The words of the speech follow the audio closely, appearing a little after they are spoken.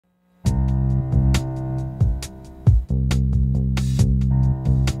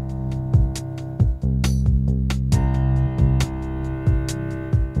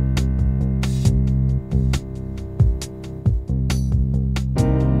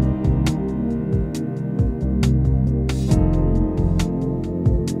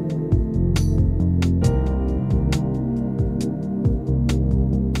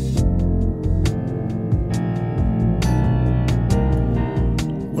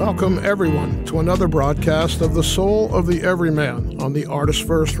Welcome, everyone, to another broadcast of The Soul of the Everyman on the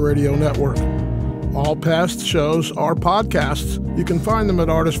ArtistFirst radio network. All past shows are podcasts. You can find them at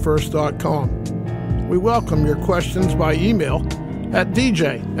ArtistFirst.com. We welcome your questions by email at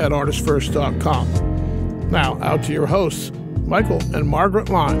dj@artistfirst.com. Now, out to your hosts, Michael and Margaret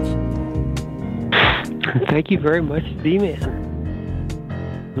Lyons. Thank you very much, D-Man.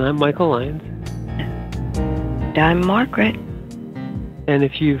 And I'm Michael Lyons. And I'm Margaret. And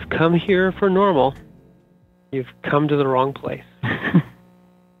if you've come here for normal, you've come to the wrong place.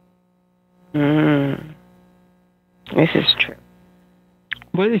 This is true.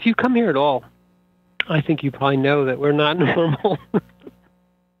 But if you come here at all, I think you probably know that we're not normal.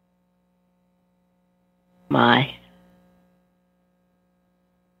 My.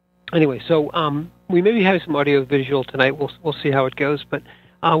 Anyway, so we may be having some audio visual tonight. We'll see how it goes. But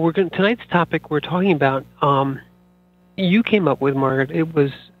tonight's topic we're talking about. You came up with, Margaret. It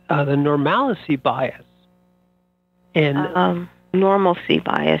was the normalcy bias, and normalcy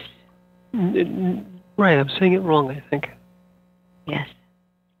bias. Right, I'm saying it wrong, I think. Yes.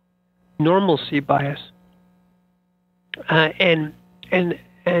 Normalcy bias, and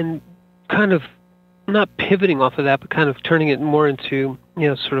kind of not pivoting off of that, but kind of turning it more into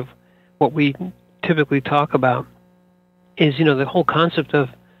sort of what we typically talk about is the whole concept of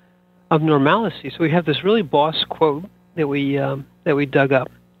normalcy. So we have this really boss quote that we dug up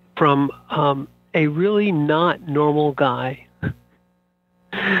from a really not normal guy.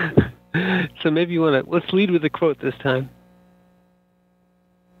 So maybe let's lead with the quote this time.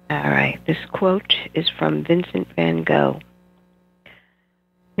 All right. This quote is from Vincent van Gogh.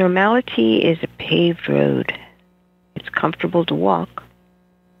 Normality is a paved road. It's comfortable to walk,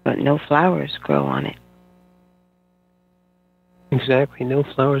 but no flowers grow on it. Exactly. No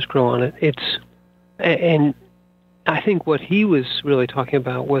flowers grow on it. And I think what he was really talking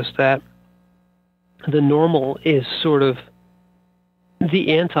about was that the normal is sort of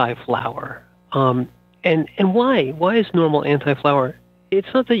the anti-flower. And why? Why is normal anti-flower?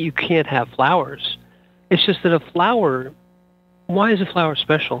 It's not that you can't have flowers. It's just that a flower, why is a flower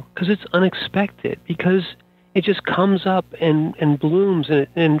special? Because it's unexpected. Because it just comes up and blooms,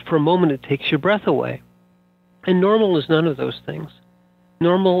 and for a moment it takes your breath away. And normal is none of those things.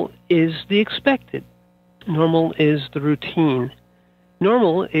 Normal is the expected. Normal is the routine.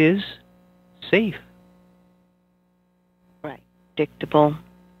 Normal is safe. Right. Predictable.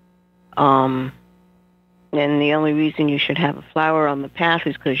 And the only reason you should have a flower on the path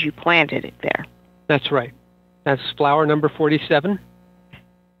is because you planted it there. That's right. That's flower number 47.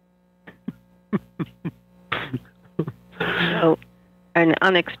 So, an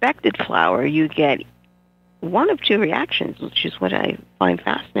unexpected flower, you get one of two reactions, which is what I find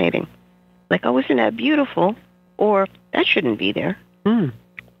fascinating. Like, oh, isn't that beautiful? Or, that shouldn't be there.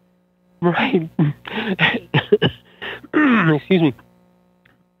 Right. Excuse me.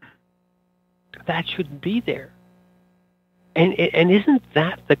 That shouldn't be there. And isn't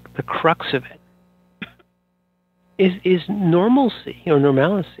that the crux of it? Is normalcy, or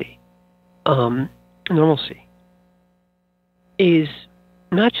normalcy, normalcy, is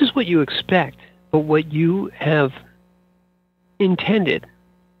not just what you expect, but what you have intended,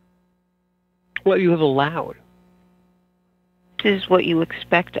 what you have allowed. This is what you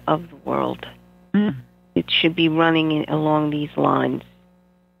expect of the world. It should be running along these lines.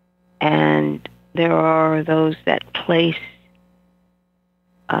 And there are those that place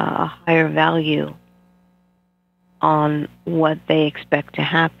a higher value on what they expect to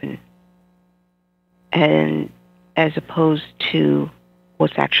happen, and as opposed to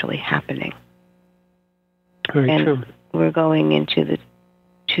what's actually happening. Very true. We're going into the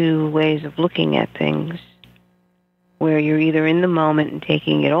two ways of looking at things, where you're either in the moment and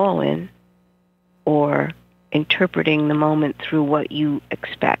taking it all in, or interpreting the moment through what you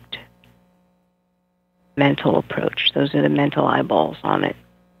expect. Mental approach. Those are the mental eyeballs on it.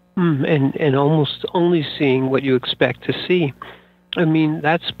 And almost only seeing what you expect to see. I mean,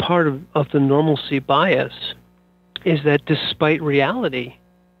 that's part of the normalcy bias, is that despite reality,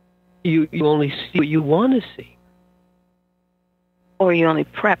 you only see what you want to see. Or you only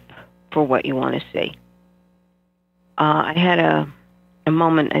prep for what you want to see. I had a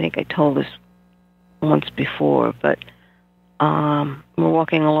moment, I think I told this once before, but we're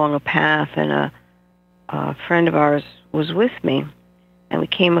walking along a path, and a friend of ours was with me, and we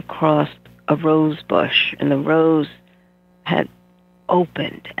came across a rose bush, and the rose had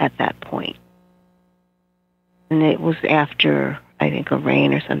opened at that point. And it was after, I think, a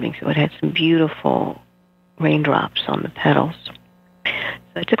rain or something, so it had some beautiful raindrops on the petals.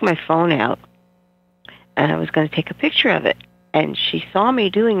 So I took my phone out, and I was going to take a picture of it. And she saw me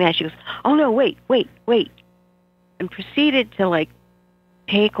doing that. She goes, "Oh, no, wait, wait, wait," and proceeded to, like,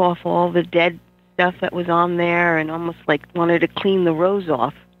 take off all the dead stuff that was on there and almost, like, wanted to clean the rose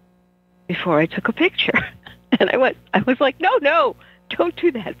off before I took a picture. And I was like, "No, no, don't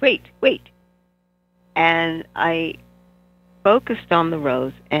do that. Wait, wait." And I focused on the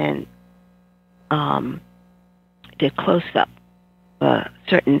rose and did close-up,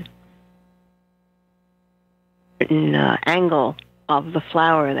 certain angle of the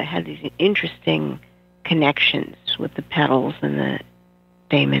flower that had these interesting connections with the petals and the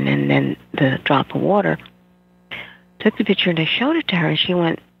stamen and then the drop of water. Took the picture and I showed it to her and she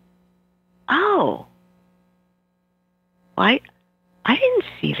went, "Oh, I didn't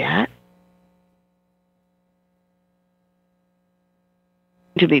see that."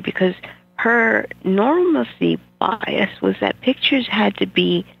 To be because her normalcy bias was that pictures had to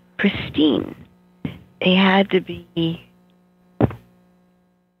be pristine. They had to be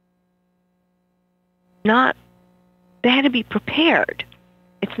they had to be prepared.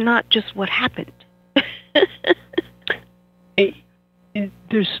 It's not just what happened.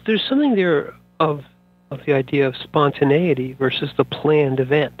 There's something there of the idea of spontaneity versus the planned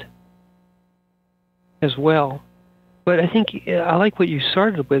event as well. But I think I like what you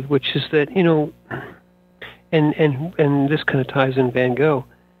started with, which is that, and this kind of ties in Van Gogh,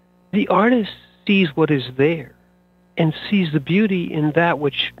 the artist sees what is there and sees the beauty in that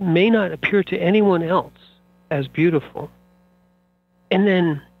which may not appear to anyone else as beautiful. And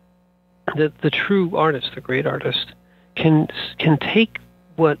then the true artist, the great artist, can take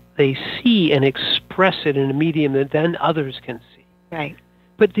what they see and express it in a medium that then others can see. Right.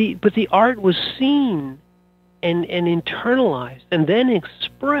 But the art was seen and internalized and then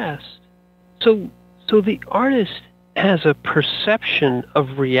expressed. So the artist has a perception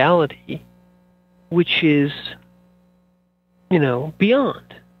of reality which is,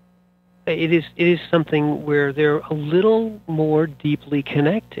 beyond. It is something where they're a little more deeply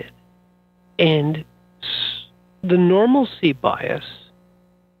connected. And the normalcy bias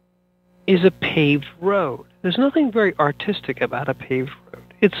is a paved road. There's nothing very artistic about a paved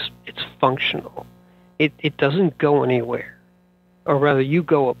road. It's functional. It doesn't go anywhere, or rather, you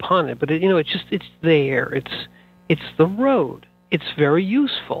go upon it. But it's there. It's the road. It's very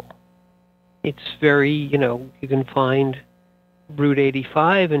useful. It's very you can find Route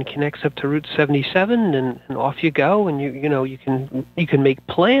 85 and connects up to Route 77, and off you go, and you can make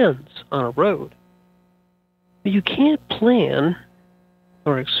plans on a road. But you can't plan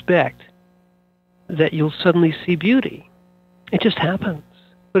or expect that you'll suddenly see beauty. It just happens.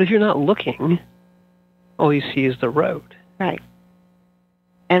 But if you're not looking, all you see is the road. Right.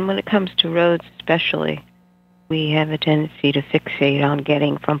 And when it comes to roads especially, we have a tendency to fixate on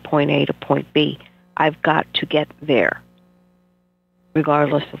getting from point A to point B. I've got to get there,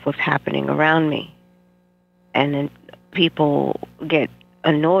 regardless of what's happening around me. And then people get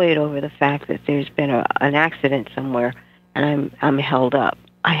annoyed over the fact that there's been an accident somewhere and I'm held up.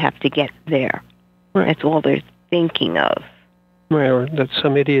 I have to get there. Right. That's all they're thinking of. Right, or that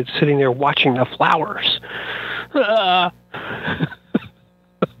some idiot sitting there watching the flowers.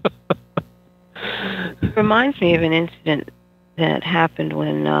 It reminds me of an incident that happened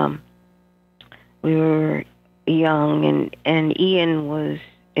when we were young, and Ian was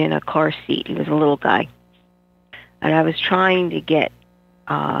in a car seat. He was a little guy. And I was trying to get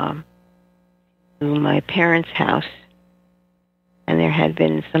to my parents' house, and there had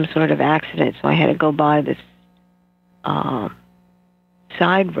been some sort of accident, so I had to go by this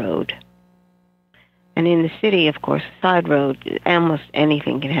side road. And in the city, of course, side road, almost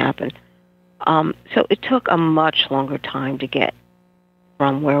anything can happen. So it took a much longer time to get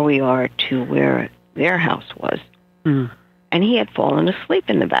from where we are to where their house was. Mm. And he had fallen asleep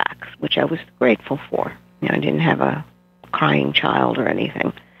in the back, which I was grateful for. I didn't have a crying child or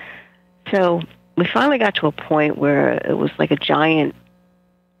anything. So we finally got to a point where it was like a giant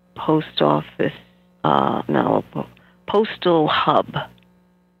postal hub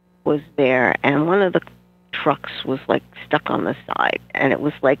was there, and one of the trucks was like stuck on the side, and it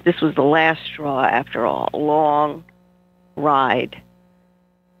was like this was the last straw after a long ride,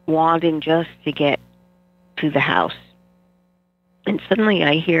 wanting just to get to the house. And suddenly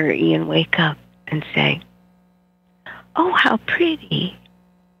I hear Ian wake up and say, "Oh, how pretty."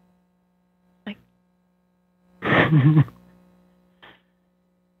 Like,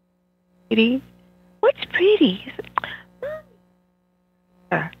 pretty? What's pretty? He said,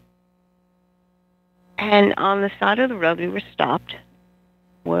 and on the side of the road we were stopped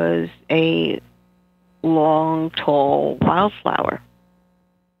was a long, tall wildflower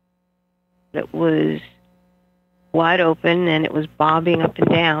that was wide open, and it was bobbing up and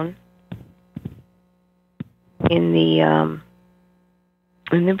down in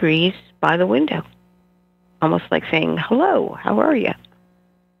the breeze by the window, almost like saying, "Hello, how are you?"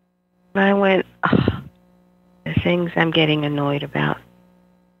 And I went, "Oh, the things I'm getting annoyed about."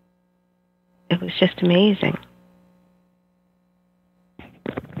 It was just amazing.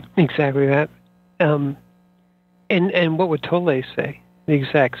 Exactly that. And what would Tolle say? The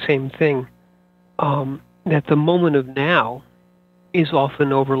exact same thing. That the moment of now is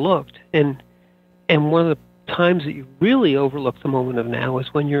often overlooked, and one of the times that you really overlook the moment of now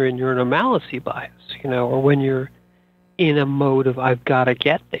is when you're in your normalcy bias, or when you're in a mode of I've got to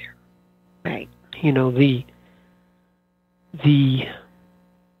get there. Right.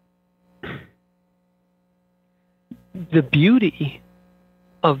 The beauty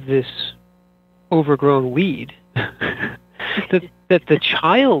of this overgrown weed that the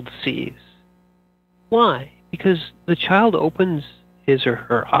child sees. Why? Because the child opens his or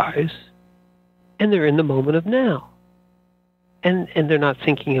her eyes, and they're in the moment of now. And they're not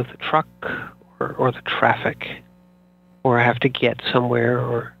thinking of the truck or the traffic, or I have to get somewhere,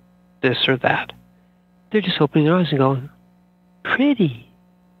 or this or that. They're just opening their eyes and going, pretty.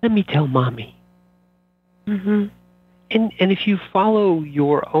 Let me tell Mommy. Mm-hmm. And if you follow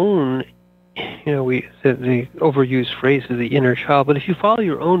your own, the overused phrase is the inner child, but if you follow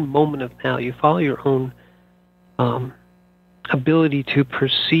your own moment of now, you follow your own ability to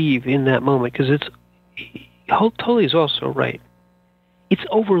perceive in that moment, because Tully is also right. It's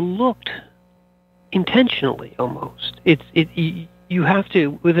overlooked intentionally almost. You have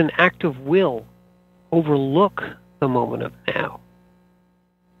to, with an act of will, overlook the moment of now.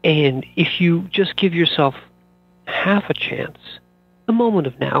 And if you just give yourself half a chance, the moment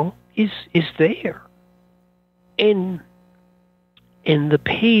of now is there. And the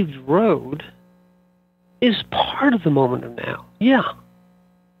paved road is part of the moment of now. Yeah.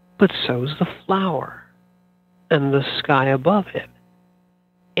 But so is the flower and the sky above it.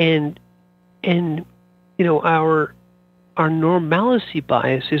 And our normalcy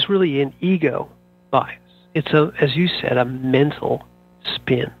bias is really an ego bias. It's as you said, a mental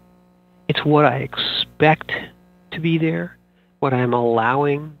spin. It's what I expect to be there, what I'm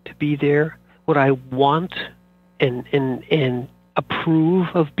allowing to be there, what I want and approve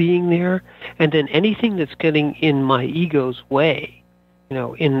of being there, and then anything that's getting in my ego's way,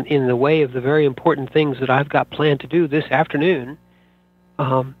 in the way of the very important things that I've got planned to do this afternoon,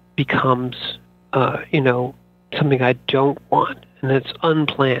 becomes something I don't want, and it's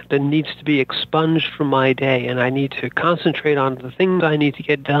unplanned and needs to be expunged from my day, and I need to concentrate on the things I need to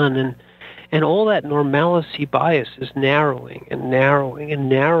get done, and all that normalcy bias is narrowing and narrowing and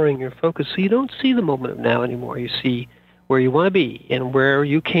narrowing your focus, so you don't see the moment of now anymore. You see where you want to be and where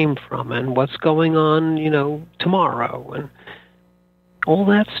you came from and what's going on, tomorrow and all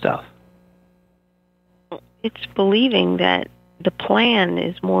that stuff. It's believing that the plan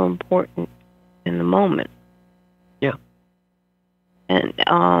is more important than the moment. Yeah. And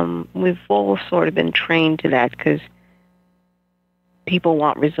we've all sort of been trained to that, because people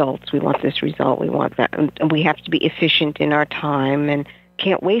want results. We want this result. We want that. And we have to be efficient in our time and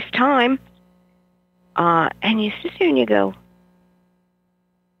can't waste time. And you sit there and you go,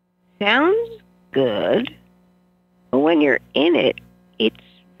 sounds good. But when you're in it, it's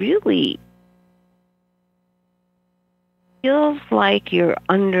really feels like you're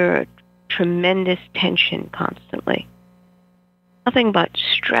under tremendous tension constantly. Nothing but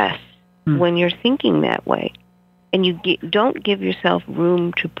stress when you're thinking that way. And you don't give yourself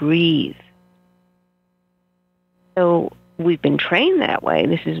room to breathe. So we've been trained that way.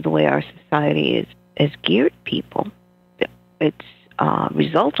 This is the way our society is geared people. It's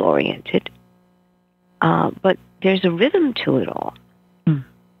result-oriented. But there's a rhythm to it all.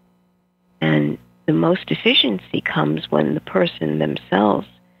 And the most efficiency comes when the person themselves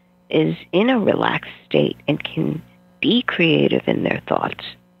is in a relaxed state and can be creative in their thoughts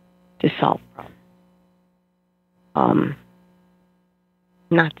to solve problems.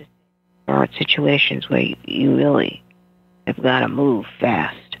 Not to say there aren't situations where you really have got to move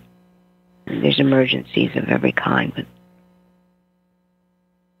fast. And there's emergencies of every kind, but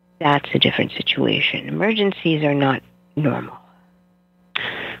that's a different situation. Emergencies are not normal.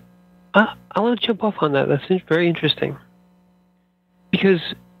 I want to jump off on that. That's very interesting. Because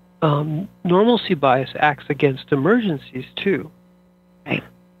normalcy bias acts against emergencies, too. Right.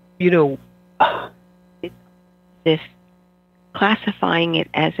 This classifying it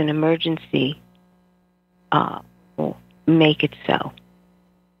as an emergency will make it so.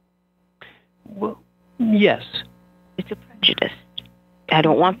 Well, yes. It's a prejudice. I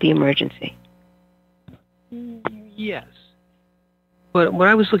don't want the emergency. Yes. But what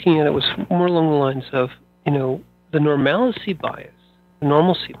I was looking at, it was more along the lines of, the normalcy bias, the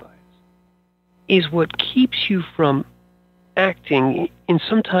normalcy bias, is what keeps you from acting in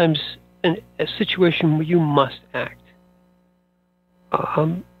sometimes a situation where you must act.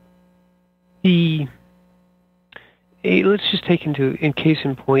 Let's just take in case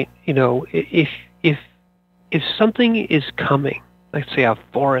in point, if something is coming, let's say a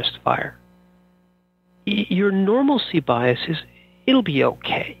forest fire, your normalcy bias is it'll be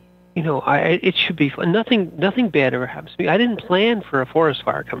okay. It should be fun. Nothing bad ever happens to me. I didn't plan for a forest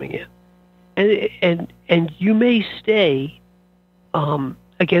fire coming in, and you may stay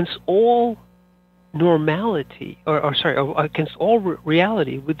against all normality, or against all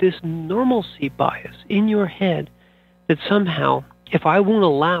reality with this normalcy bias in your head that somehow, if I won't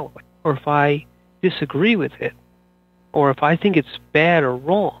allow it, or if I disagree with it, or if I think it's bad or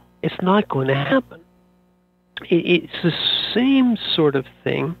wrong, it's not going to happen. It's the same sort of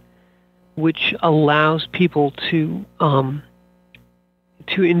thing which allows people to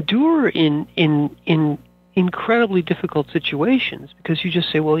endure in incredibly difficult situations, because you just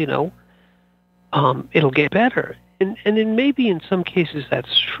say, well, it'll get better. And then maybe in some cases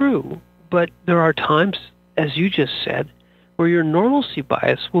that's true, but there are times, as you just said, where your normalcy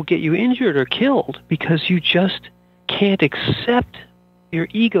bias will get you injured or killed because you just can't accept, your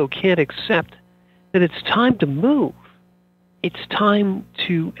ego can't accept that it's time to move. It's time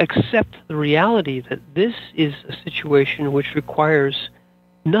to accept the reality that this is a situation which requires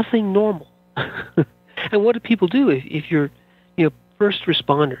nothing normal. And what do people do if you're, first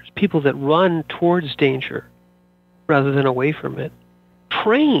responders, people that run towards danger rather than away from it,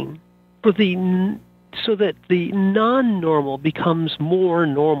 train for so that the non-normal becomes more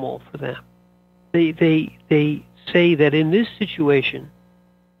normal for them. They say that in this situation,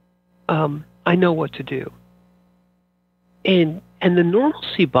 I know what to do. And the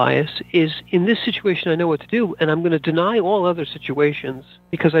normalcy bias is, in this situation I know what to do, and I'm going to deny all other situations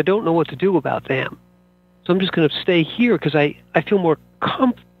because I don't know what to do about them. So I'm just going to stay here because I feel more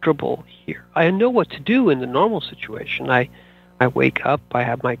comfortable here. I know what to do in the normal situation. I wake up, I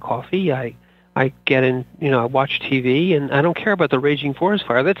have my coffee, I get in, I watch TV, and I don't care about the raging forest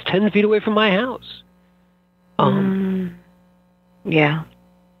fire. That's 10 feet away from my house. Yeah.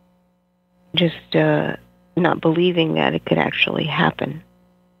 Just not believing that it could actually happen.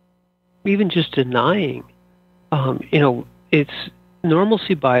 Even just denying, it's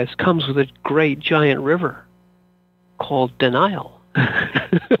normalcy bias comes with a great giant river called denial.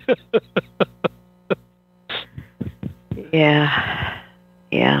 Yeah.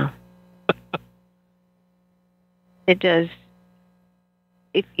 It does.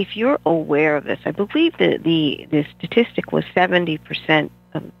 If you're aware of this, I believe that the statistic was 70%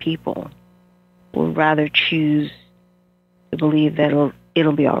 of the people will rather choose to believe that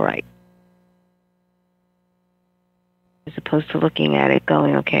it'll be all right, as opposed to looking at it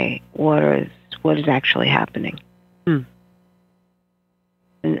going, okay, what is actually happening?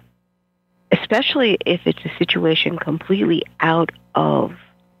 And especially if it's a situation completely out of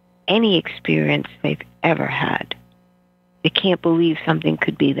any experience they've ever had. They can't believe something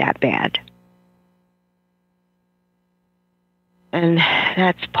could be that bad. And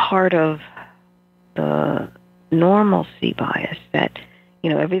that's part of the normalcy bias, that,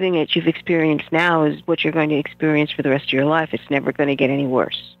 everything that you've experienced now is what you're going to experience for the rest of your life. It's never going to get any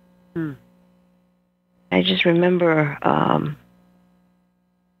worse. I just remember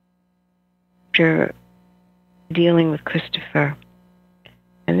after dealing with Christopher,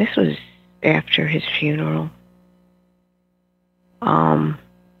 and this was after his funeral,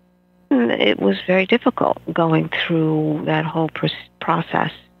 it was very difficult going through that whole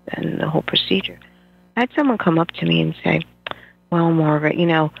process and the whole procedure. I had someone come up to me and say, well, Margaret,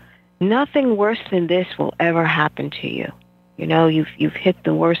 nothing worse than this will ever happen to you. You've hit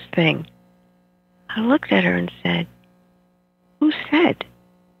the worst thing. I looked at her and said, who said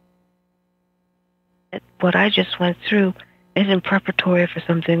that what I just went through isn't preparatory for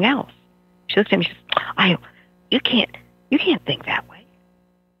something else? She looked at me and she said, you can't think that way.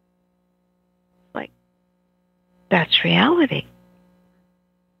 Like, that's reality.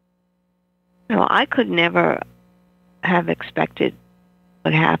 I could never have expected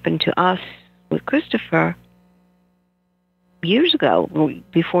what happened to us with Christopher years ago,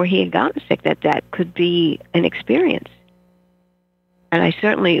 before he had gotten sick, that could be an experience. And I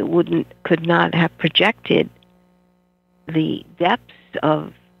certainly could not have projected the depths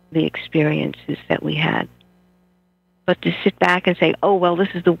of the experiences that we had. But to sit back and say, oh, well, this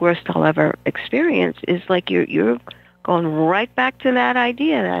is the worst I'll ever experience, is like you're going right back to that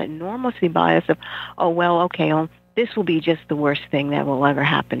idea, that normalcy bias of, oh, well, okay, this will be just the worst thing that will ever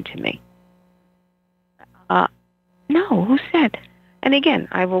happen to me. No, who said? And again,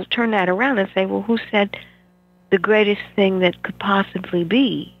 I will turn that around and say, well, who said the greatest thing that could possibly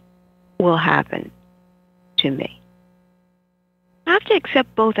be will happen to me? I have to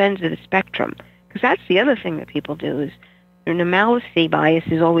accept both ends of the spectrum, because that's the other thing that people do is their normalcy bias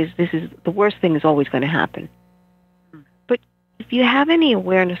is always, the worst thing is always going to happen. But if you have any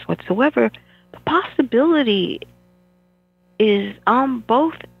awareness whatsoever, the possibility is on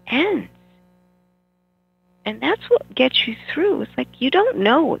both ends. And that's what gets you through. It's like you don't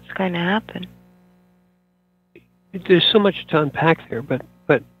know what's going to happen. There's so much to unpack there, but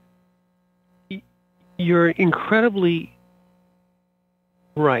you're incredibly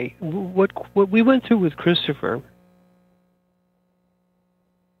right. What we went through with Christopher,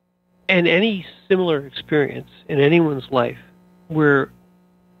 and any similar experience in anyone's life, where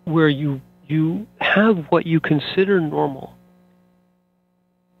you have what you consider normal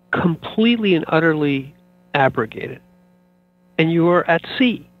completely and utterly abrogated, and you are at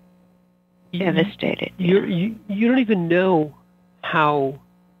sea. Devastated. You don't even know how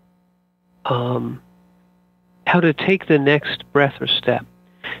to take the next breath or step.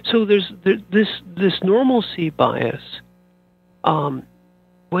 So there's this normalcy bias.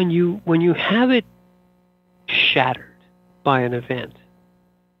 When you have it shattered by an event,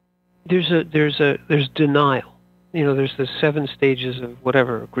 there's denial. You know, there's the 7 stages of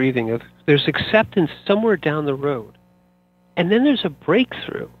whatever grieving. There's acceptance somewhere down the road, and then there's a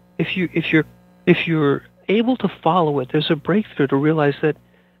breakthrough. If you're able to follow it, there's a breakthrough to realize that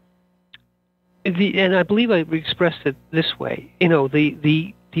and I believe I expressed it this way. You know,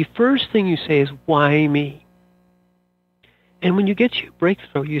 the first thing you say is, why me? And when you get to your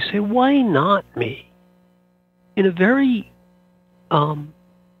breakthrough, you say, why not me? In a very firm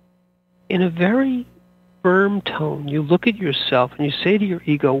tone, you look at yourself and you say to your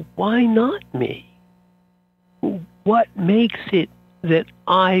ego, why not me? What makes it that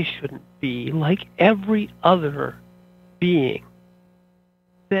I shouldn't be like every other being?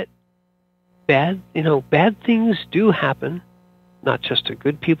 That bad things do happen, not just to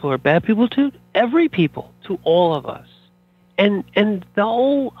good people or bad people, to every people, to all of us. And the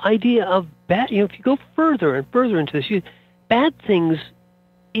whole idea of bad, if you go further and further into this, bad things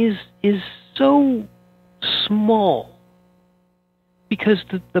is so small, because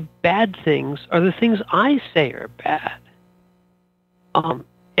the bad things are the things I say are bad.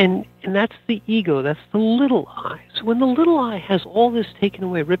 And that's the ego, that's the little I. So when the little I has all this taken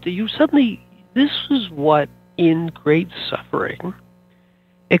away, ripped, you suddenly, this is what in great suffering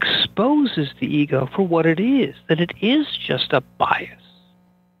exposes the ego for what it is, that it is just a bias.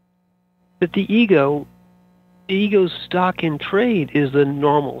 That the ego's stock in trade is the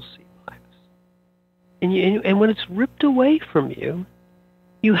normalcy bias. And when it's ripped away from you,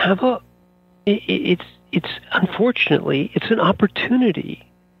 you have it's unfortunately, it's an opportunity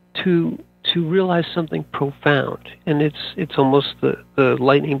to realize something profound. And it's almost the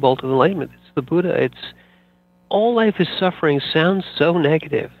lightning bolt of enlightenment. It's the Buddha. It's all life is suffering sounds so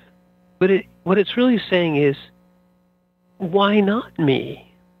negative, but what it's really saying is, why not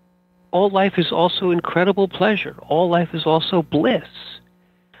me? All life is also incredible pleasure. All life is also bliss.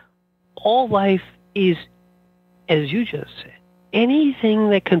 All life is, as you just said, anything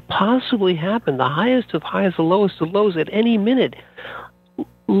that can possibly happen, the highest of highs, the lowest of lows at any minute.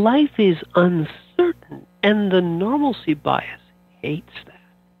 Life is uncertain, and the normalcy bias hates that.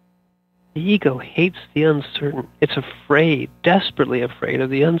 The ego hates the uncertain. It's afraid, desperately afraid of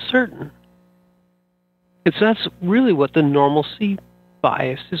the uncertain. That's really what the normalcy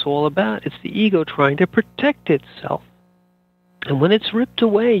bias is all about. It's the ego trying to protect itself. And when it's ripped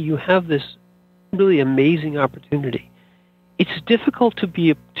away, you have this really amazing opportunity. It's difficult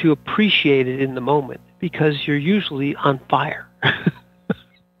to appreciate it in the moment, because you're usually on fire.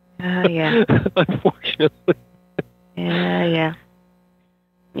 Yeah. Unfortunately. Yeah.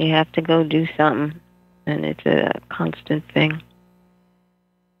 You have to go do something, and it's a constant thing.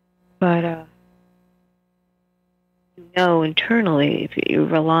 But internally, if you're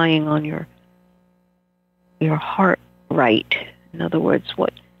relying on your heart right, in other words,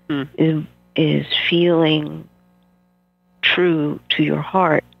 what is feeling true to your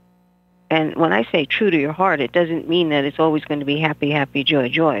heart. And when I say true to your heart, it doesn't mean that it's always going to be happy, happy, joy,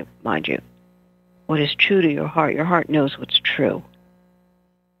 joy, mind you. What is true to your heart knows what's true.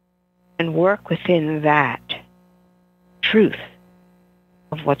 And work within that truth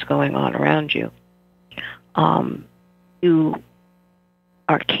of what's going on around you. You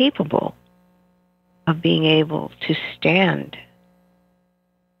are capable of being able to stand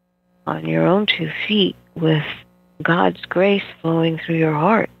on your own 2 feet with God's grace flowing through your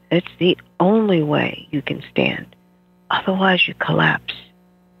heart. It's the only way you can stand. Otherwise, you collapse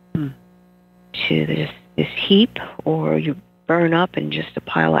to this heap, or you burn up in just a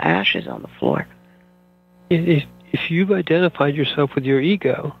pile of ashes on the floor. If you've identified yourself with your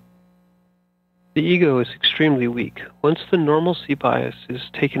ego, the ego is extremely weak. Once the normalcy bias is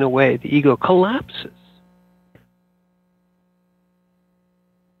taken away, the ego collapses.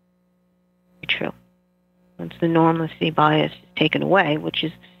 True. Once the normalcy bias is taken away, which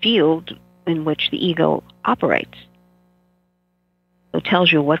is the field in which the ego operates, so it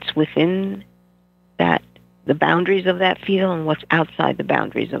tells you what's within that, the boundaries of that field, and what's outside the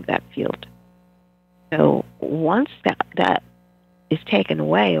boundaries of that field. So once that is taken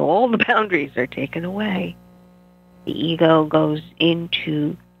away, all the boundaries are taken away, the ego goes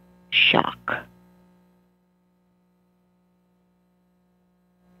into shock.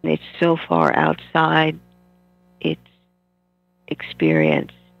 It's so far outside its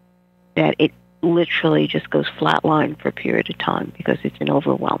experience that it literally just goes flatline for a period of time because it's an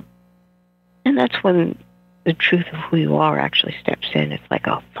overwhelm. And that's when the truth of who you are actually steps in. It's like,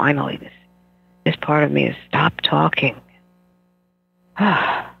 oh, finally, this part of me has stopped talking.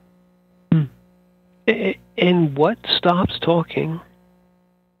 And what stops talking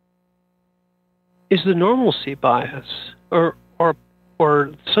is the normalcy bias, or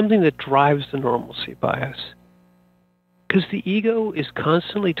something that drives the normalcy bias. Because the ego is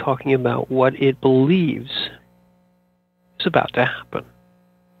constantly talking about what it believes is about to happen,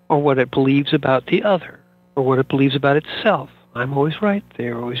 or what it believes about the other, or what it believes about itself. I'm always right,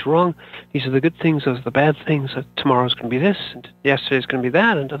 they're always wrong. These are the good things, those are the bad things. Tomorrow's going to be this, and yesterday's going to be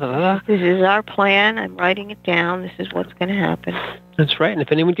that, and da-da-da-da. This is our plan. I'm writing it down. This is what's going to happen. That's right, and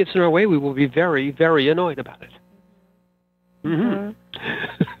if anyone gets in our way, we will be very, very annoyed about it. Mm-hmm.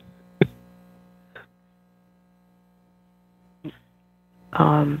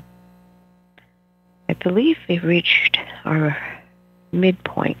 I believe we've reached our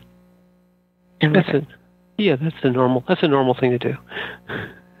midpoint. And that's a normal thing to do.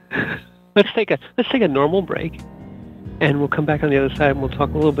 Let's take a normal break, and we'll come back on the other side and we'll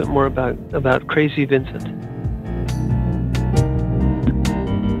talk a little bit more about Crazy Vincent.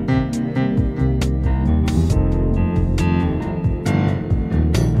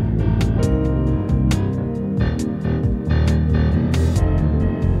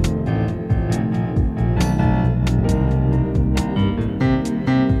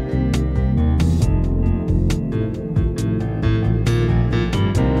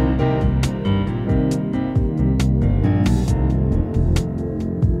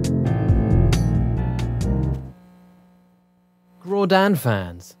 Dan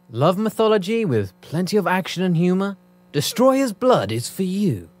fans, love mythology with plenty of action and humor? Destroyer's Blood is for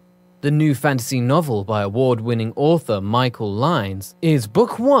you. The new fantasy novel by award-winning author Michael Lynes is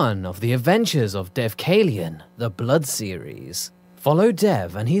book 1 of the adventures of Dev Kalian, the Blood series. Follow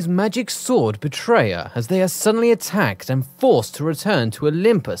Dev and his magic sword Betrayer as they are suddenly attacked and forced to return to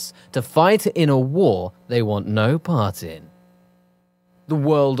Olympus to fight in a war they want no part in. The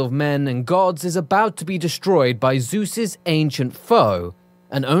world of men and gods is about to be destroyed by Zeus's ancient foe,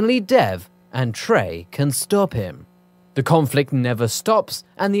 and only Dev and Trey can stop him. The conflict never stops,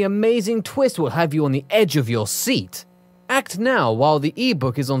 and the amazing twist will have you on the edge of your seat. Act now while the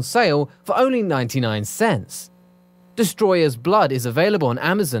ebook is on sale for only 99 cents. Destroyer's Blood is available on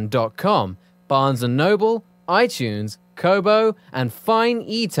Amazon.com, Barnes & Noble, iTunes, Kobo, and fine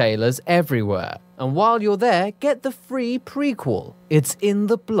e-tailers everywhere. And while you're there, get the free prequel, It's in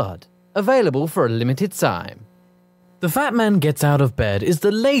the Blood, available for a limited time. The Fat Man Gets Out of Bed is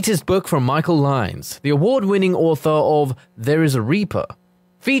the latest book from Michael Lynes, the award-winning author of There is a Reaper.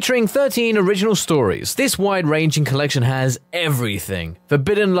 Featuring 13 original stories, this wide-ranging collection has everything.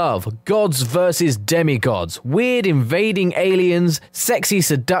 Forbidden love, gods versus demigods, weird invading aliens, sexy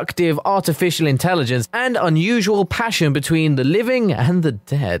seductive artificial intelligence, and unusual passion between the living and the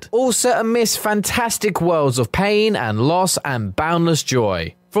dead. All set amidst fantastic worlds of pain and loss and boundless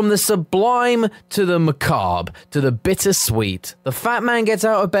joy. From the sublime to the macabre to the bittersweet, The Fat Man Gets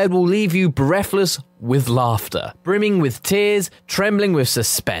Out of Bed will leave you breathless with laughter, brimming with tears, trembling with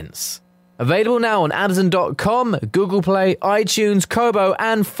suspense. Available now on Amazon.com, Google Play, iTunes, Kobo,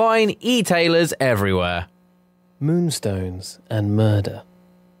 and fine e-tailers everywhere. Moonstones and murder.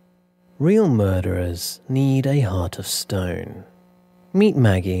 Real murderers need a heart of stone. Meet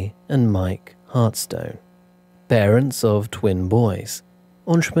Maggie and Mike Heartstone, parents of twin boys,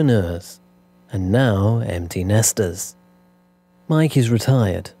 entrepreneurs, and now empty nesters. Mike is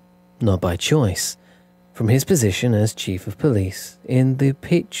retired, not by choice, from his position as chief of police in the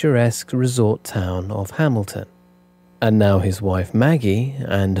picturesque resort town of Hamilton. And now his wife Maggie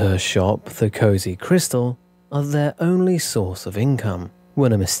and her shop, the Cozy Crystal, are their only source of income.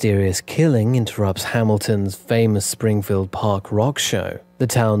 When a mysterious killing interrupts Hamilton's famous Springfield Park rock show, the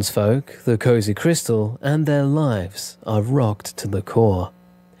townsfolk, the Cozy Crystal, and their lives are rocked to the core.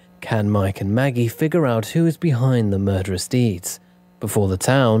 Can Mike and Maggie figure out who is behind the murderous deeds before the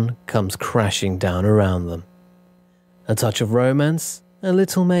town comes crashing down around them? A touch of romance, a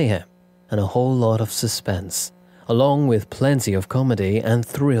little mayhem, and a whole lot of suspense, along with plenty of comedy and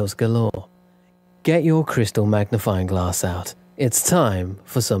thrills galore. Get your crystal magnifying glass out. It's time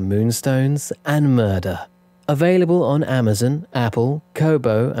for some moonstones and murder. Available on Amazon, Apple,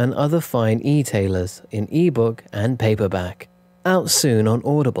 Kobo, and other fine e-tailers in ebook and paperback. Out soon on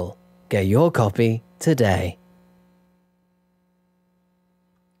Audible. Get your copy today.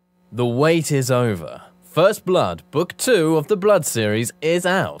 The wait is over. First Blood, Book 2 of the Blood series is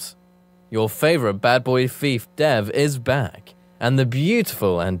out. Your favorite bad boy thief Dev is back, and the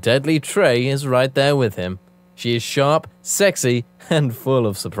beautiful and deadly Trey is right there with him. She is sharp, sexy, and full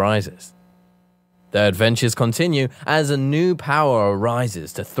of surprises. Their adventures continue as a new power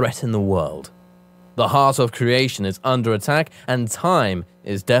arises to threaten the world. The heart of creation is under attack, and time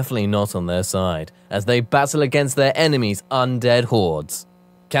is definitely not on their side as they battle against their enemies' undead hordes.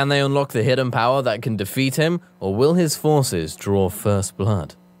 Can they unlock the hidden power that can defeat him, or will his forces draw first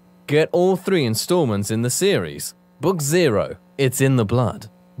blood? Get all 3 installments in the series. Book 0, It's in the Blood.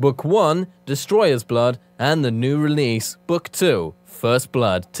 Book 1, Destroyer's Blood, and the new release, Book 2, First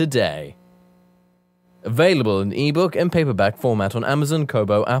Blood, today. Available in ebook and paperback format on Amazon,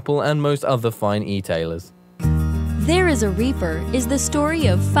 Kobo, Apple, and most other fine e-tailers. There is a Reaper is the story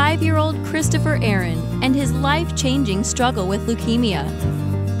of 5-year-old Christopher Aaron and his life-changing struggle with leukemia.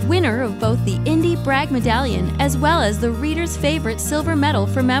 Winner of both the Indie Brag Medallion as well as the reader's favorite silver medal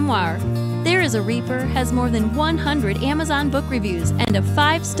for memoir, There is a Reaper has more than 100 Amazon book reviews and a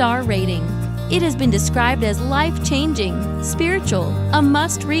 5-star rating. It has been described as life-changing, spiritual, a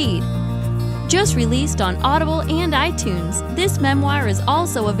must-read. Just released on Audible and iTunes, this memoir is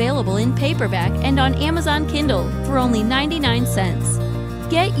also available in paperback and on Amazon Kindle for only 99 cents.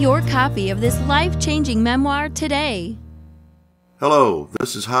 Get your copy of this life-changing memoir today. Hello,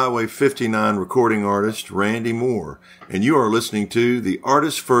 this is Highway 59 recording artist Randy Moore, and you are listening to the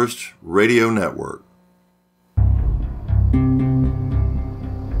ArtistFirst Radio Network.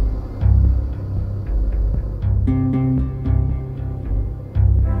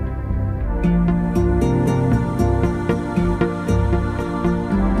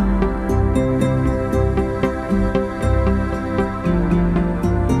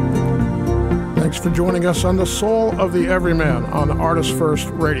 Thanks for joining us on The Soul of the Everyman on ArtistFirst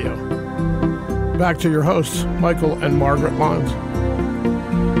Radio. Back to your hosts, Michael and Margaret Lyons.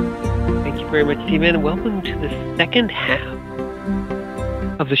 Thank you very much, Stephen. Welcome to the second half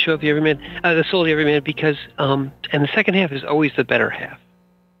of the show of the Everyman, the Soul of the Everyman, because and the second half is always the better half.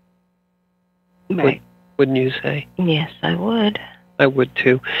 Right. Wouldn't you say? Yes, I would. I would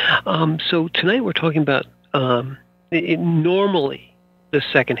too. So tonight we're talking about normally the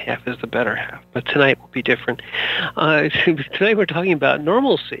second half is the better half, but tonight will be different. Tonight we're talking about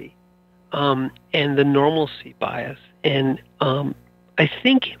normalcy and the normalcy bias, and I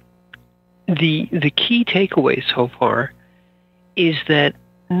think the key takeaway so far is that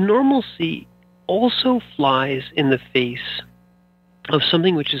normalcy also flies in the face of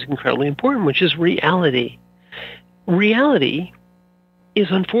something which is incredibly important, which is reality. Reality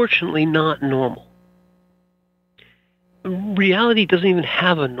is unfortunately not normal. Reality doesn't even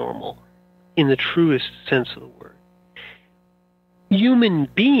have a normal in the truest sense of the word. Human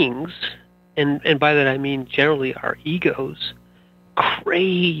beings, and by that I mean generally our egos,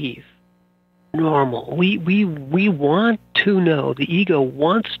 crave normal. We want to know, the ego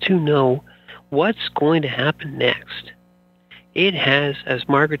wants to know what's going to happen next. It has, as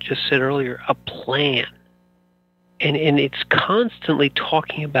Margaret just said earlier, a plan. And it's constantly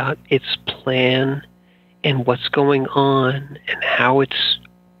talking about its plan and what's going on and how it's,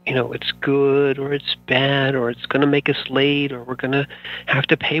 it's good or it's bad or it's going to make us late or we're going to have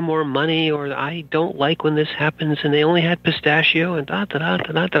to pay more money or I don't like when this happens and they only had pistachio and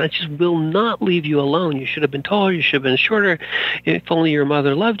da-da-da-da-da. It just will not leave you alone. You should have been taller. You should have been shorter. If only your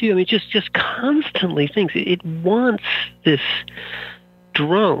mother loved you. I mean, just constantly thinks. It wants this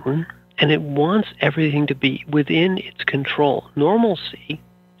drone and it wants everything to be within its control. Normalcy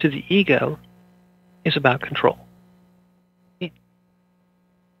to the ego is about control.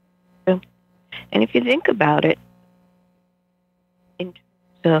 And if you think about it, in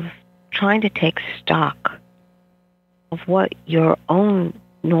terms of trying to take stock of what your own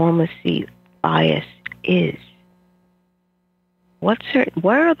normalcy bias is,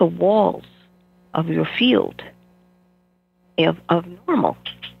 where are the walls of your field of normal?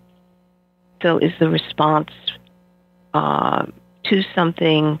 So is the response to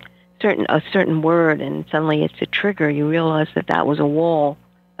something, a certain word, and suddenly it's a trigger, you realize that was a wall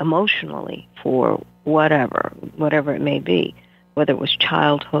emotionally for whatever it may be, whether it was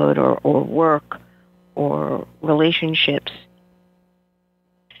childhood or work or relationships.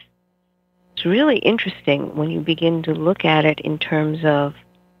 It's really interesting when you begin to look at it in terms of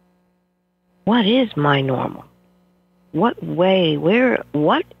what is my normal? What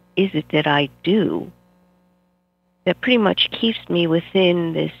is it that I do that pretty much keeps me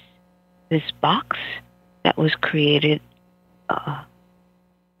within this box that was created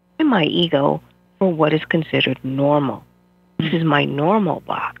in my ego for what is considered normal? This is my normal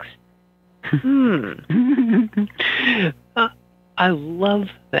box. I love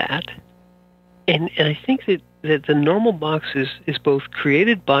that. And I think that the normal box is both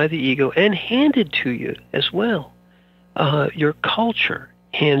created by the ego and handed to you as well. Your culture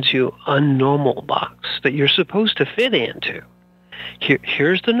hands you a normal box that you're supposed to fit into.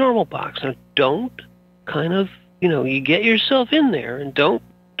 Here's the normal box. Now don't kind of, you get yourself in there and don't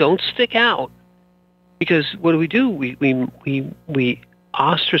stick out. Because what do? We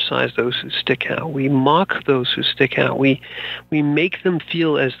ostracize those who stick out. We mock those who stick out. We make them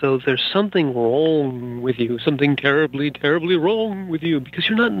feel as though there's something wrong with you, something terribly, terribly wrong with you, because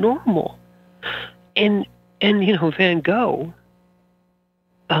you're not normal. And Van Gogh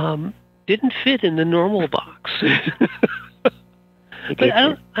didn't fit in the normal box. But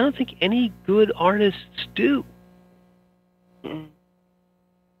I don't think any good artists do.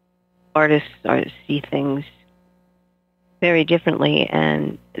 Artists see things very differently,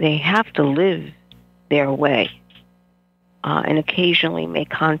 and they have to live their way, and occasionally make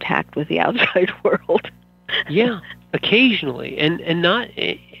contact with the outside world. Yeah, occasionally,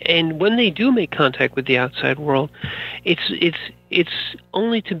 and when they do make contact with the outside world, it's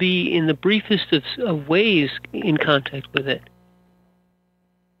only to be in the briefest of ways in contact with it.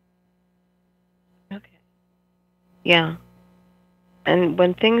 Okay. Yeah, and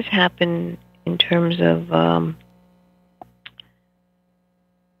when things happen in terms of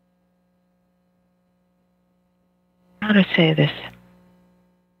how to say this?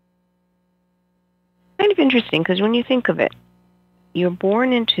 Kind of interesting, because when you think of it, you're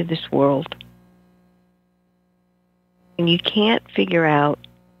born into this world, and you can't figure out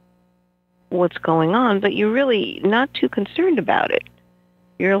what's going on, but you're really not too concerned about it.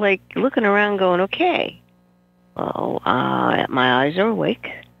 You're like looking around going, okay, well, my eyes are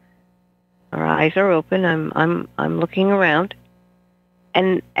awake. Our eyes are open. I'm looking around.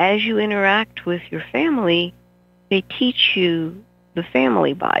 And as you interact with your family, they teach you the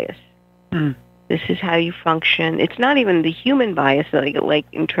family bias. This is how you function. It's not even the human bias, like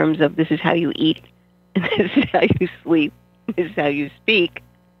in terms of this is how you eat, and this is how you sleep, this is how you speak.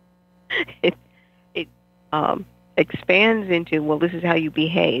 It expands into, well, this is how you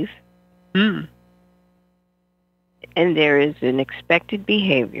behave. And there is an expected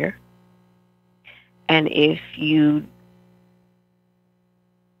behavior. And if you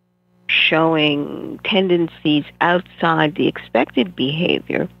showing tendencies outside the expected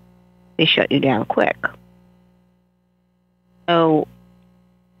behavior, they shut you down quick. So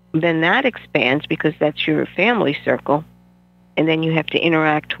then that expands because that's your family circle, and then you have to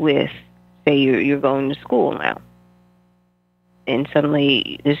interact with, say you're going to school now, and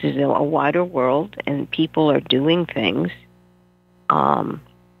suddenly this is a wider world, and people are doing things that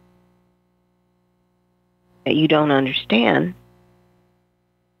you don't understand.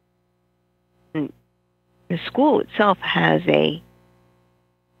 And the school itself has a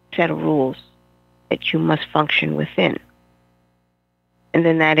set of rules that you must function within. And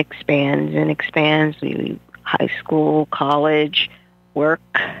then that expands and expands. High school, college, work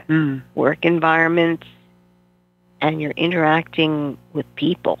environments, and you're interacting with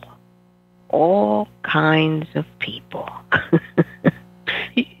people. All kinds of people.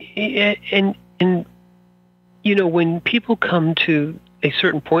 And when people come to a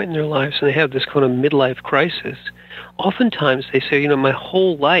certain point in their lives and they have this kind of midlife crisis, oftentimes they say, my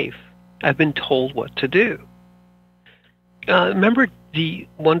whole life I've been told what to do. Remember the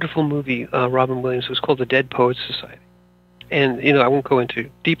wonderful movie Robin Williams was called The Dead Poets Society? And, I won't go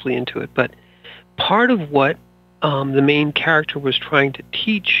deeply into it, but part of what the main character was trying to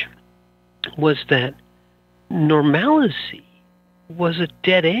teach was that normalcy was a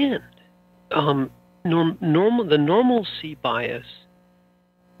dead end. The normalcy bias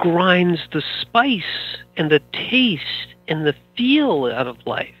grinds the spice and the taste and the feel out of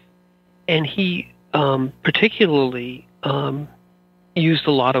life. And he particularly used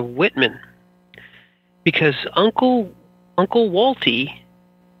a lot of Whitman because Uncle Walty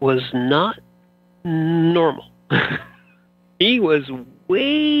was not normal. He was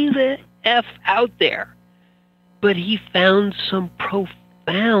way the F out there, but he found some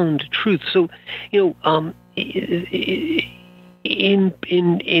profound truth. So, in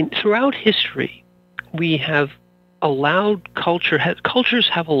throughout history, we have allowed cultures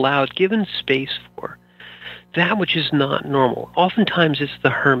have allowed, given space for that which is not normal. Oftentimes, it's the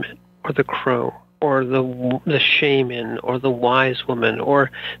hermit or the crow or the shaman or the wise woman or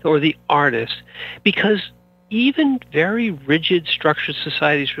the artist, because even very rigid structured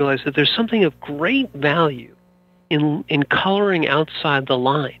societies realize that there's something of great value in coloring outside the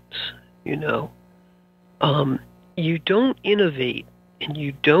lines. You don't innovate and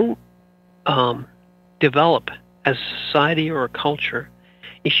you don't develop as a society or a culture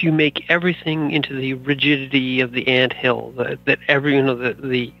if you make everything into the rigidity of the anthill, that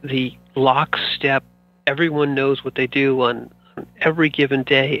the lockstep, everyone knows what they do on every given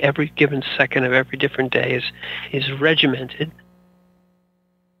day, every given second of every different day is regimented,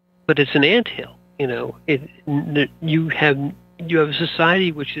 but it's an anthill. You have a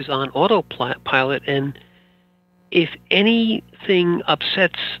society which is on autopilot, and if anything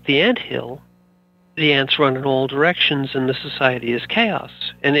upsets the anthill, the ants run in all directions, and the society is chaos.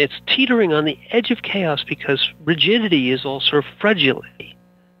 And it's teetering on the edge of chaos because rigidity is also fragility.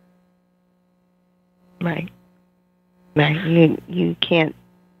 Right. You can't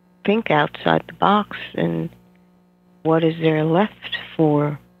think outside the box, and what is there left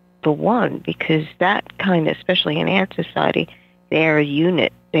for the one? Because that kind of, especially in ant society, they're a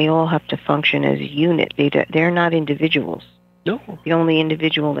unit. They all have to function as a unit. They're not individuals. No. The only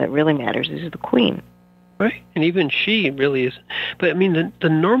individual that really matters is the queen. Right. And even she really is. But I mean, the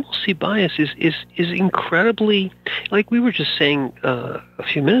normalcy bias is incredibly, like we were just saying a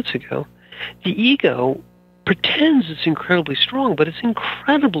few minutes ago, the ego pretends it's incredibly strong, but it's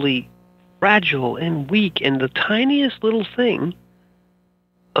incredibly fragile and weak. And the tiniest little thing,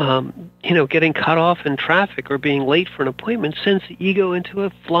 getting cut off in traffic or being late for an appointment sends the ego into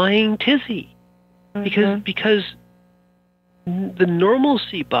a flying tizzy. Mm-hmm. Because the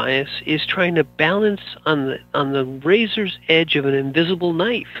normalcy bias is trying to balance on the razor's edge of an invisible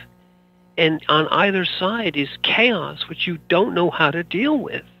knife, and on either side is chaos, which you don't know how to deal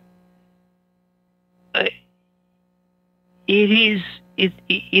with. It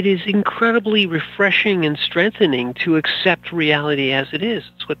is incredibly refreshing and strengthening to accept reality as it is.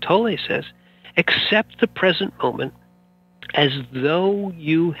 It's what Tolle says. Accept the present moment as though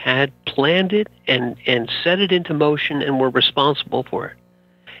you had planned it and set it into motion and were responsible for it.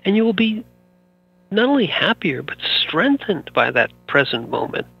 And you will be not only happier, but strengthened by that present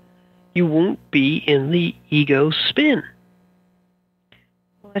moment. You won't be in the ego spin.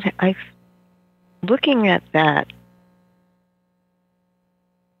 Looking at that,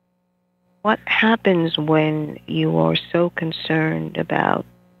 what happens when you are so concerned about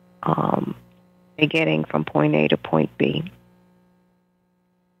getting from point A to point B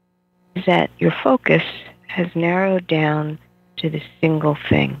is that your focus has narrowed down to this single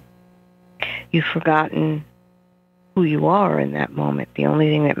thing. You've forgotten who you are in that moment. The only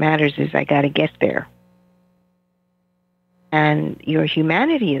thing that matters is I got to get there. And your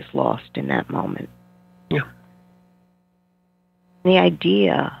humanity is lost in that moment. Yeah. The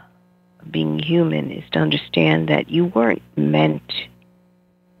idea of being human is to understand that you weren't meant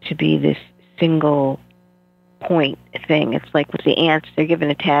to be this single point thing. It's like with the ants, they're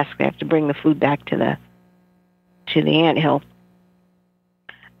given a task, they have to bring the food back to the anthill,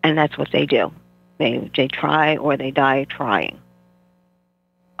 and that's what they do. They try or they die trying.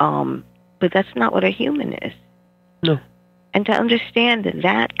 But that's not what a human is. No. And to understand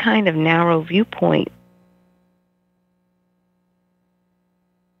that kind of narrow viewpoint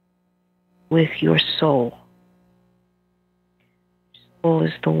with your soul. Soul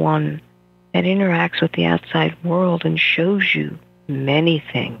is the one that interacts with the outside world and shows you many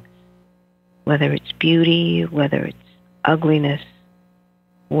things, whether it's beauty, whether it's ugliness,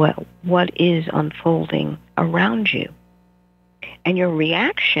 what is unfolding around you. And your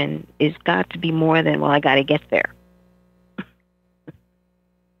reaction is got to be more than, well, I got to get there.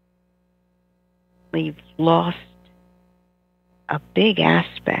 You've lost a big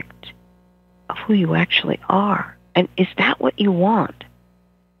aspect of who you actually are. And is that what you want?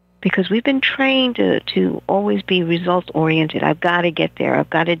 Because we've been trained to always be result-oriented. I've got to get there. I've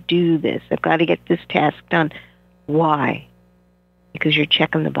got to do this. I've got to get this task done. Why? Because you're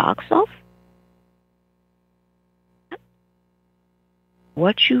checking the box off?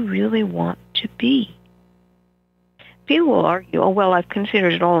 What you really want to be. people will argue, oh, well, I've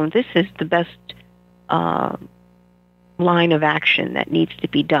considered it all, and this is the best line of action that needs to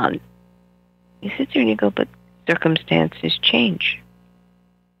be done. You sit there and you go, but circumstances change.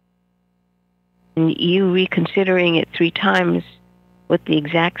 And you reconsidering it 3 times with the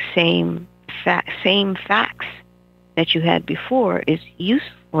exact same facts that you had before is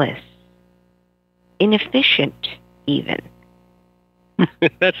useless, inefficient even.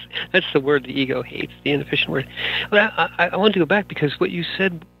 That's the word the ego hates, the inefficient word. But I want to go back because what you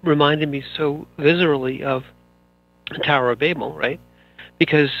said reminded me so viscerally of the Tower of Babel, right?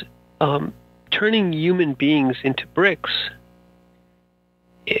 Because turning human beings into bricks,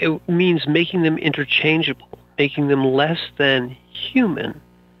 it means making them interchangeable, making them less than human,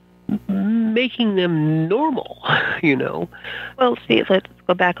 making them normal, you know. Well, see, let's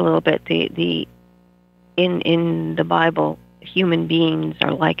go back a little bit. In the Bible, human beings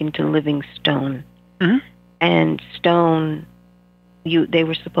are likened to living stone. Mm-hmm. And stone, they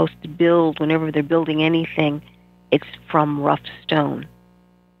were supposed to build, whenever they're building anything, it's from rough stone.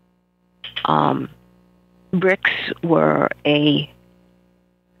 Bricks were a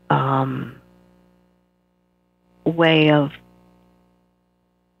way of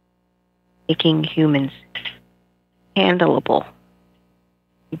making humans handleable.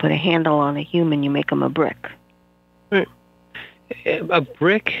 You put a handle on a human, you make them a brick. Right. A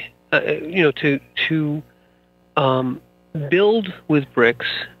brick, to build with bricks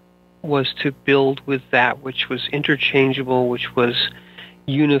was to build with that which was interchangeable, which was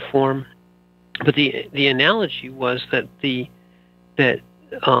uniform. But the analogy was that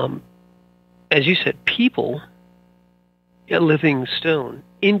as you said, people, a living stone,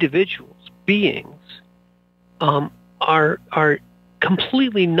 individuals, beings, are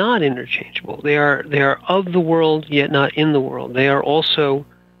completely not interchangeable. They are of the world yet not in the world. They are also,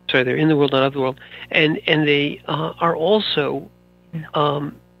 they're in the world not of the world, and they are also,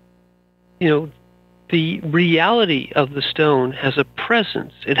 the reality of the stone has a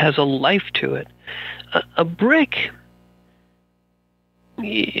presence. It has a life to it. A brick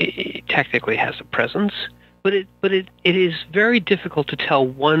technically has a presence, but it is very difficult to tell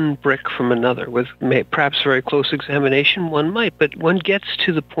one brick from another. With perhaps very close examination, one might, but one gets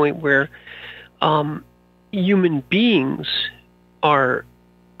to the point where human beings are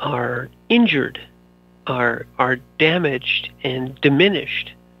injured, are damaged and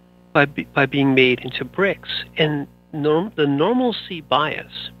diminished by being made into bricks. And the normalcy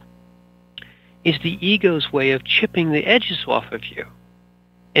bias is the ego's way of chipping the edges off of you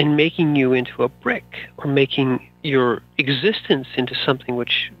and making you into a brick, or making your existence into something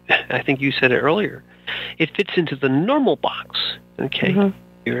which, I think you said it earlier, it fits into the normal box. Okay,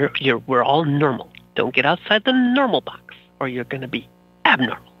 mm-hmm. We're all normal. Don't get outside the normal box, or you're going to be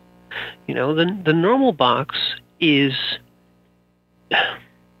abnormal. You know, the normal box is,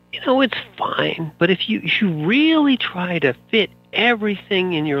 it's fine. But if you really try to fit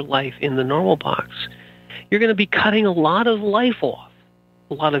everything in your life in the normal box, you're going to be cutting a lot of life off.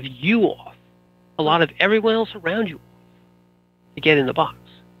 A lot of you off, a lot of everyone else around you off to get in the box.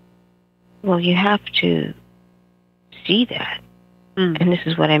 Well, you have to see that. And this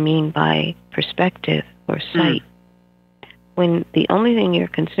is what I mean by perspective or sight. When the only thing you're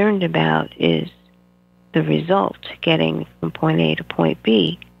concerned about is the result, getting from point A to point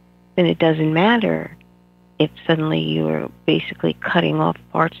B, then it doesn't matter if suddenly you're basically cutting off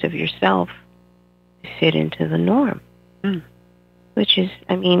parts of yourself to fit into the norm. Which is,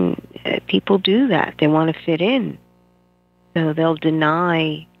 people do that. They want to fit in. So they'll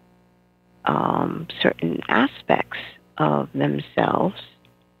deny certain aspects of themselves.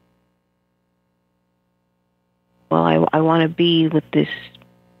 Well, I want to be with this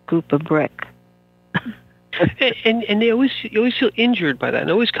group of brick. and you always feel injured by that. And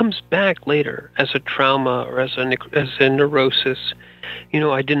it always comes back later as a trauma or as a neurosis.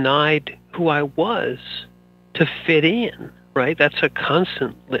 I denied who I was to fit in. Right, that's a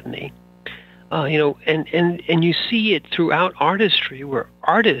constant litany, and you see it throughout artistry, where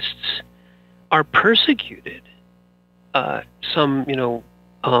artists are persecuted. Some,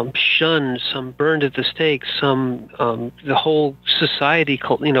 shunned, some burned at the stake, some the whole society,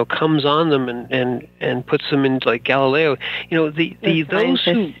 comes on them and puts them in, like Galileo. Those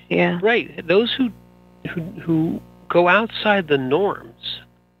who right, those who go outside the norms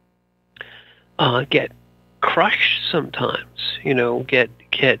get crushed sometimes, there's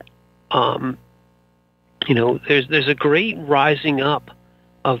a great rising up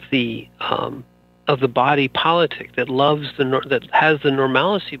of the body politic that that has the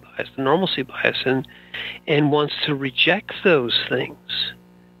normalcy bias, and wants to reject those things,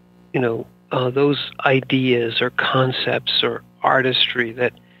 those ideas or concepts or artistry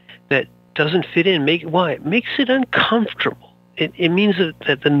that doesn't fit in. It makes it uncomfortable. It means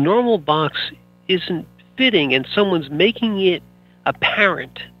that the normal box isn't fitting, and someone's making it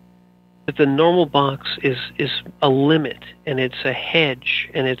apparent that the normal box is a limit, and it's a hedge,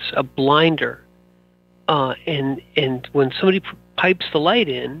 and it's a blinder. And when somebody pipes the light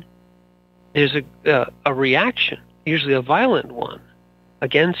in, there's a reaction, usually a violent one,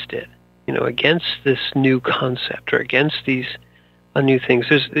 against it. Against this new concept or against these new things.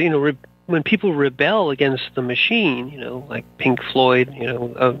 There's, when people rebel against the machine, like Pink Floyd,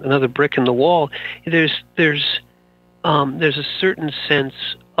 another brick in the wall, there's a certain sense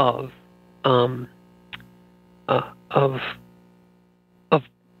of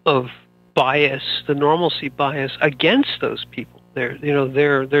bias, the normalcy bias against those people.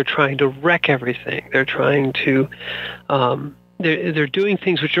 They're trying to wreck everything. They're trying to they're doing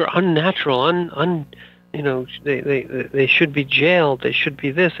things which are unnatural, they should be jailed, they should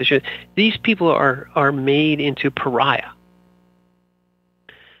be this, these people are made into pariah.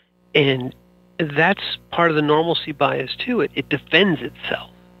 And that's part of the normalcy bias too. It defends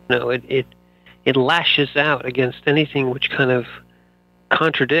itself. It lashes out against anything which kind of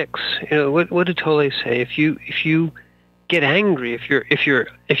contradicts. What did Tolle say? If you get angry, if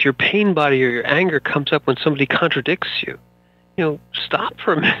your pain body or your anger comes up when somebody contradicts you, stop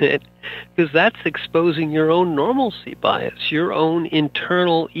for a minute, because that's exposing your own normalcy bias. Your own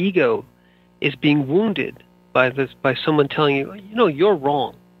internal ego is being wounded by someone telling you, you're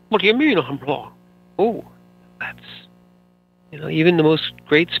wrong. What do you mean I'm wrong? Oh, that's, even the most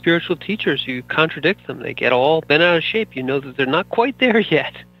great spiritual teachers, you contradict them, they get all bent out of shape. You know that they're not quite there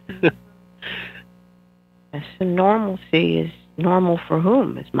yet. So normalcy is normal for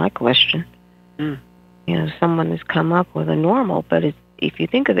whom, is my question. Mm. Someone has come up with a normal, but if you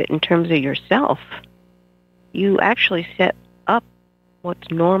think of it in terms of yourself, you actually set up what's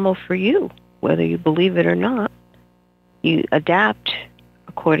normal for you, whether you believe it or not. You adapt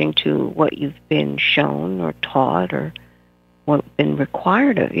according to what you've been shown or taught or what's been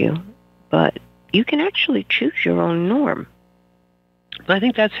required of you, but you can actually choose your own norm. I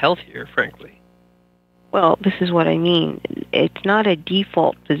think that's healthier, frankly. Well, this is what I mean. It's not a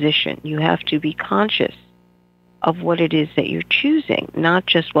default position. You have to be conscious of what it is that you're choosing, not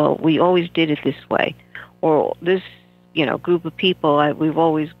just, well, we always did it this way, or this, group of people, we've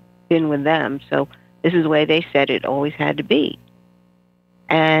always been with them, so this is the way they said it always had to be.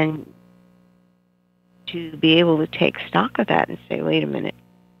 And to be able to take stock of that and say, wait a minute,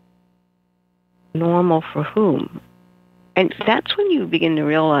 normal for whom? And that's when you begin to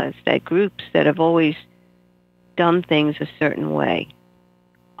realize that groups that have always done things a certain way,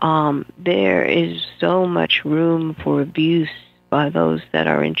 there is so much room for abuse by those that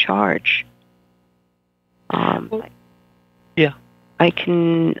are in charge. Yeah, I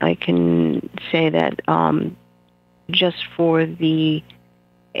can say that just for the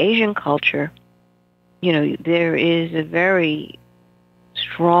Asian culture, there is a very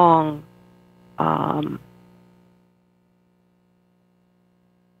strong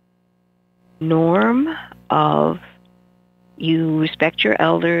norm of you respect your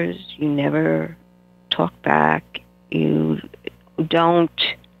elders, you never talk back, you don't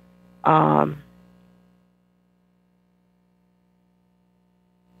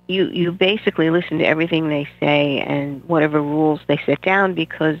you basically listen to everything they say and whatever rules they set down,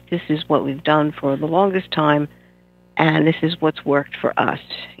 because this is what we've done for the longest time and this is what's worked for us,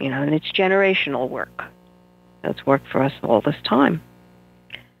 and it's generational work that's worked for us all this time.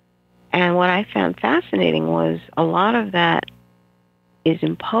 And what I found fascinating was a lot of that is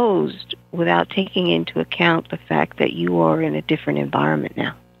imposed without taking into account the fact that you are in a different environment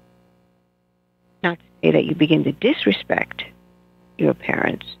now. Not to say that you begin to disrespect your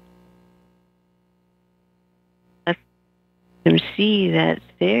parents. Let them see that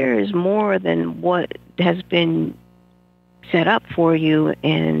there is more than what has been set up for you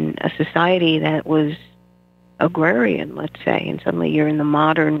in a society that was agrarian, let's say, and suddenly you're in the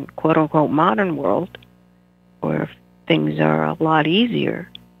modern, quote-unquote, modern world where things are a lot easier.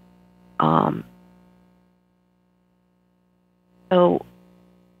 So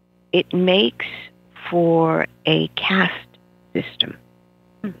it makes for a caste system.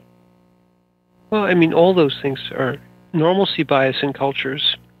 Well, I mean, all those things are normalcy bias in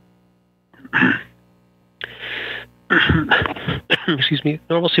cultures. Excuse me,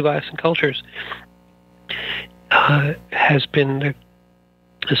 normalcy bias in cultures has been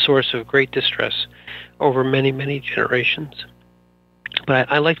a source of great distress over many, many generations.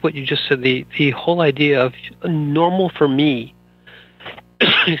 But I liked what you just said, the whole idea of normal for me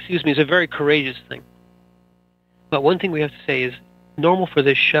excuse me, is a very courageous thing. But one thing we have to say is normal for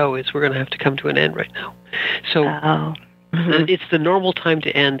this show is we're going to have to come to an end right now. So it's the normal time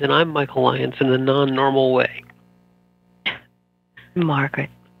to end, and I'm Michael Lyons in the non-normal way. Margaret,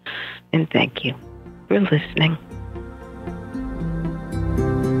 and thank you for listening.